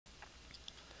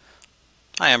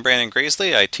Hi, I'm Brandon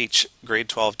Graisley. I teach grade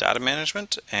 12 data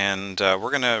management, and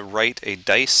we're going to write a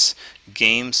dice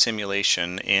game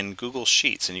simulation in Google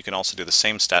Sheets, and you can also do the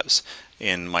same steps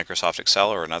in Microsoft Excel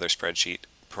or another spreadsheet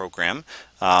program.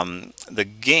 The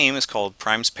game is called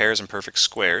Primes, Pairs, and Perfect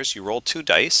Squares. You roll 2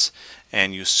 dice,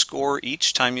 and you score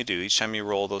each time you do. Each time you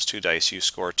roll those 2 dice, you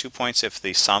score 2 points if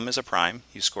the sum is a prime.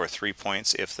 You score 3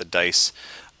 points if the dice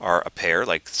are a pair,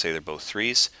 like say they're both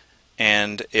 3s.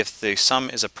 And if the sum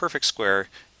is a perfect square,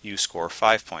 you score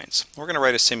 5 points. We're going to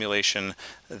write a simulation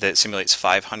that simulates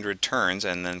 500 turns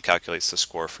and then calculates the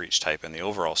score for each type and the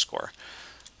overall score.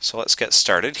 So let's get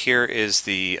started. Here is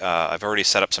the, I've already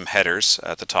set up some headers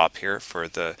at the top here for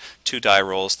the 2 die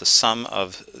rolls, the sum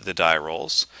of the die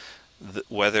rolls,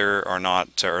 whether or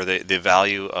not, or the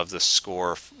value of the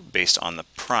score based on the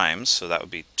primes, so that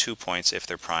would be 2 points if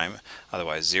they're prime,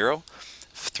 otherwise 0.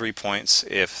 3 points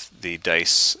if the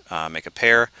dice make a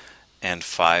pair, and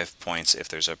 5 points if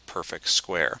there's a perfect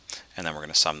square. And then we're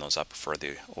going to sum those up for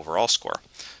the overall score.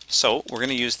 So we're going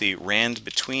to use the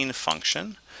randbetween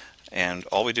function, and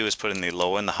all we do is put in the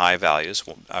low and the high values,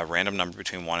 a random number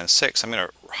between 1 and 6. I'm going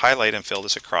to highlight and fill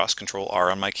this across. Control R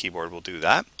on my keyboard will do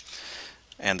that.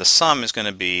 And the sum is going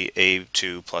to be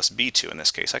A2 plus B2 in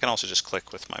this case. I can also just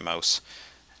click with my mouse,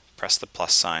 press the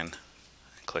plus sign,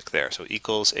 click there. So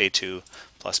equals A2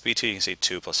 plus B2, you can see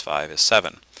 2 plus 5 is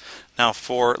 7. Now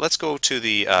let's go to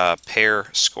the pair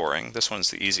scoring. This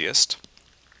one's the easiest.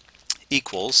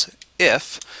 Equals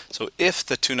if, so if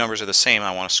the 2 numbers are the same,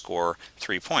 I want to score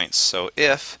 3 points. So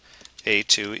if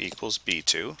A2 equals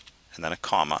B2, and then a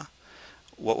comma,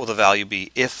 what will the value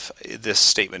be if this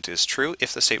statement is true?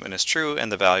 If the statement is true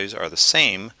and the values are the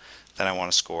same, then I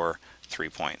want to score 3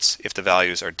 points. If the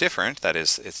values are different, that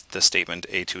is, it's the statement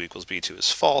A2 equals B2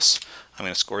 is false, I'm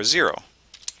going to score 0.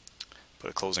 Put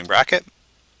a closing bracket,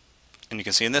 and you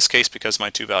can see in this case, because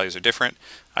my 2 values are different,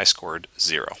 I scored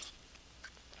 0.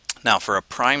 Now for a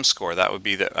prime score, that would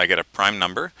be that I get a prime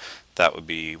number. That would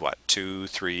be what, 2,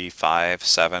 3, 5,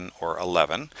 7, or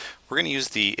 11. We're going to use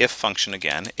the if function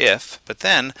again, if, but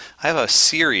then I have a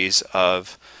series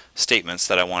of statements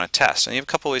that I want to test. And you have a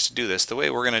couple ways to do this. The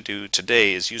way we're going to do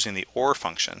today is using the OR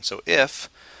function. So if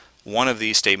one of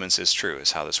these statements is true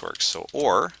is how this works. So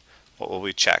OR, what will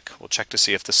we check? We'll check to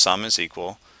see if the sum is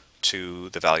equal to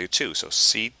the value 2. So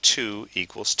C2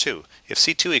 equals 2. If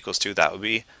C2 equals 2, that would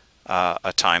be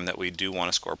a time that we do want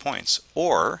to score points.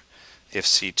 Or if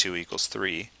C2 equals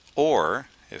 3, or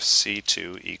if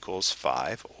C2 equals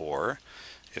 5, or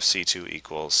if C2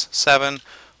 equals 7,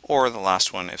 or the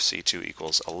last one if C2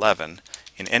 equals 11.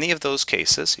 In any of those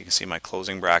cases, you can see my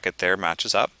closing bracket there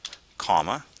matches up,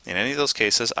 comma. In any of those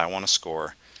cases, I want to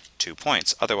score 2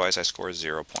 points. Otherwise, I score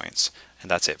 0 points. And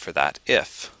that's it for that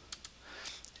if.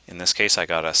 In this case, I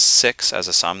got a 6 as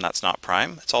a sum. That's not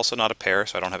prime. It's also not a pair,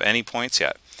 so I don't have any points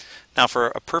yet. Now for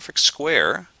a perfect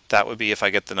square, that would be if I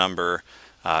get the number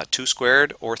 2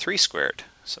 squared or 3 squared.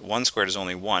 So 1 squared is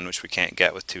only 1, which we can't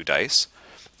get with 2 dice.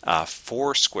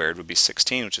 4 squared would be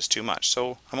 16, which is too much.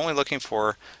 So I'm only looking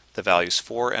for the values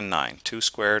 4 and 9, 2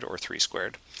 squared or 3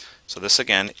 squared. So this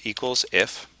again equals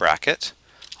if, bracket.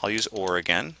 I'll use OR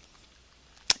again.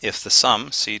 If the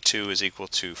sum, C2 is equal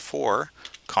to 4,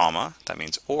 comma, that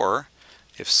means OR,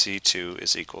 if C2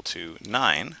 is equal to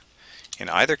 9. In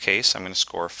either case, I'm going to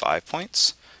score 5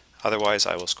 points. Otherwise,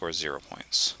 I will score 0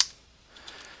 points.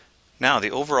 Now, the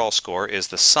overall score is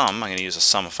the sum. I'm going to use a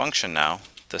sum function now.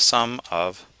 The sum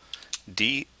of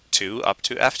D2 up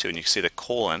to F2. And you can see the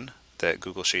colon that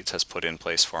Google Sheets has put in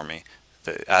place for me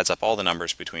that adds up all the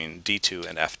numbers between D2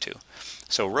 and F2.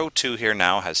 So row 2 here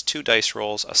now has 2 dice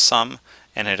rolls, a sum,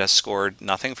 and it has scored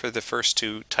nothing for the first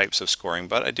 2 types of scoring,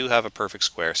 but I do have a perfect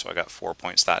square, so I got 4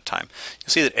 points that time. You'll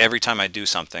see that every time I do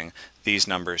something, these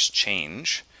numbers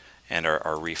change and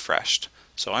are refreshed.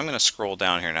 So I'm going to scroll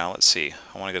down here now. Let's see.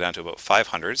 I want to go down to about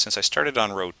 500. Since I started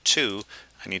on row 2,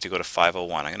 I need to go to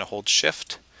 501. I'm going to hold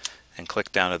Shift and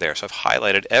click down to there. So I've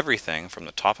highlighted everything from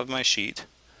the top of my sheet,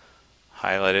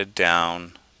 highlighted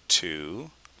down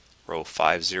to row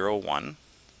 501.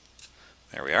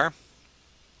 There we are.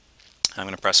 I'm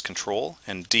going to press Control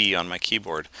and D on my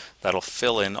keyboard. That'll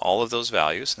fill in all of those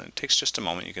values, and it takes just a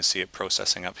moment. You can see it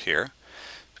processing up here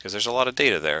because there's a lot of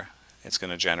data there. It's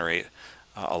going to generate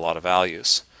a lot of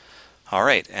values.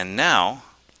 Alright, and now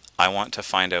I want to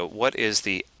find out what is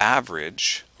the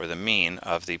average or the mean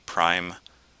of the prime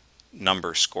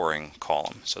number scoring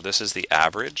column. So this is the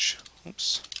average,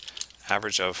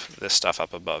 average of this stuff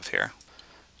up above here.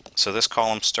 So this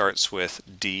column starts with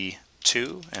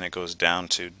D2 and it goes down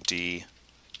to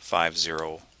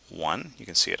D501. You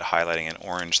can see it highlighting in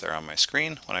orange there on my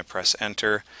screen. When I press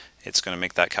enter, it's going to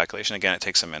make that calculation. Again, it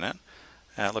takes a minute.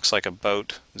 It looks like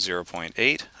about 0.8.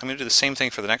 I'm going to do the same thing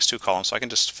for the next two columns, so I can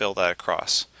just fill that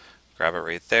across. Grab it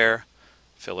right there,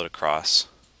 fill it across.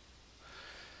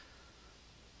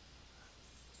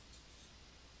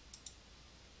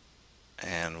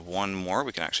 And one more,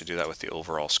 we can actually do that with the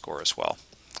overall score as well.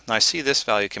 Now I see this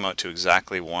value came out to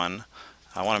exactly 1.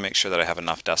 I want to make sure that I have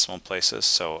enough decimal places,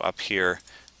 so up here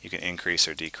you can increase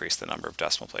or decrease the number of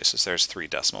decimal places. There's 3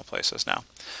 decimal places now.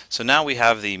 So now we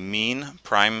have the mean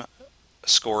prime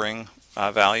scoring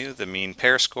value, the mean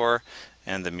pair score,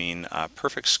 and the mean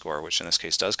perfect score, which in this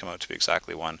case does come out to be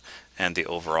exactly 1, and the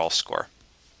overall score.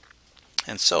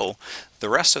 And so the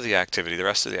rest of the activity, the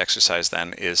rest of the exercise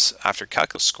then is, after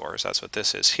calculus scores, that's what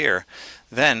this is here,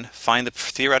 then find the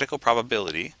theoretical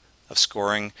probability of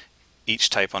scoring each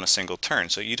type on a single turn.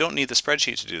 So you don't need the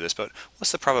spreadsheet to do this, but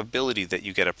what's the probability that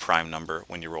you get a prime number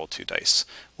when you roll 2 dice?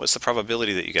 What's the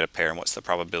probability that you get a pair, and what's the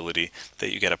probability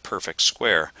that you get a perfect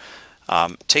square?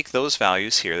 Take those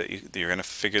values here that you're going to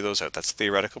figure those out. That's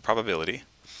theoretical probability.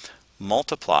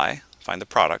 Multiply, find the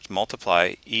product,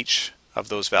 multiply each of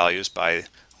those values by,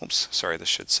 oops, sorry, this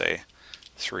should say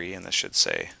 3 and this should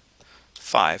say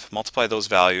 5. Multiply those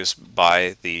values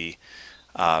by the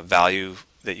value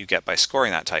that you get by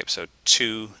scoring that type. So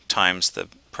 2 times the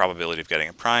probability of getting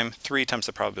a prime, 3 times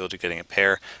the probability of getting a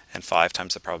pair, and 5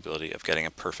 times the probability of getting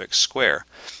a perfect square.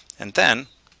 And then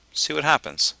see what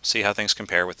happens. See how things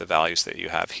compare with the values that you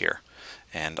have here.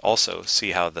 And also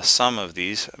see how the sum of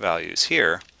these values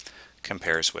here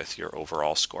compares with your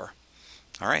overall score.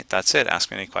 All right, that's it. Ask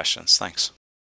me any questions. Thanks.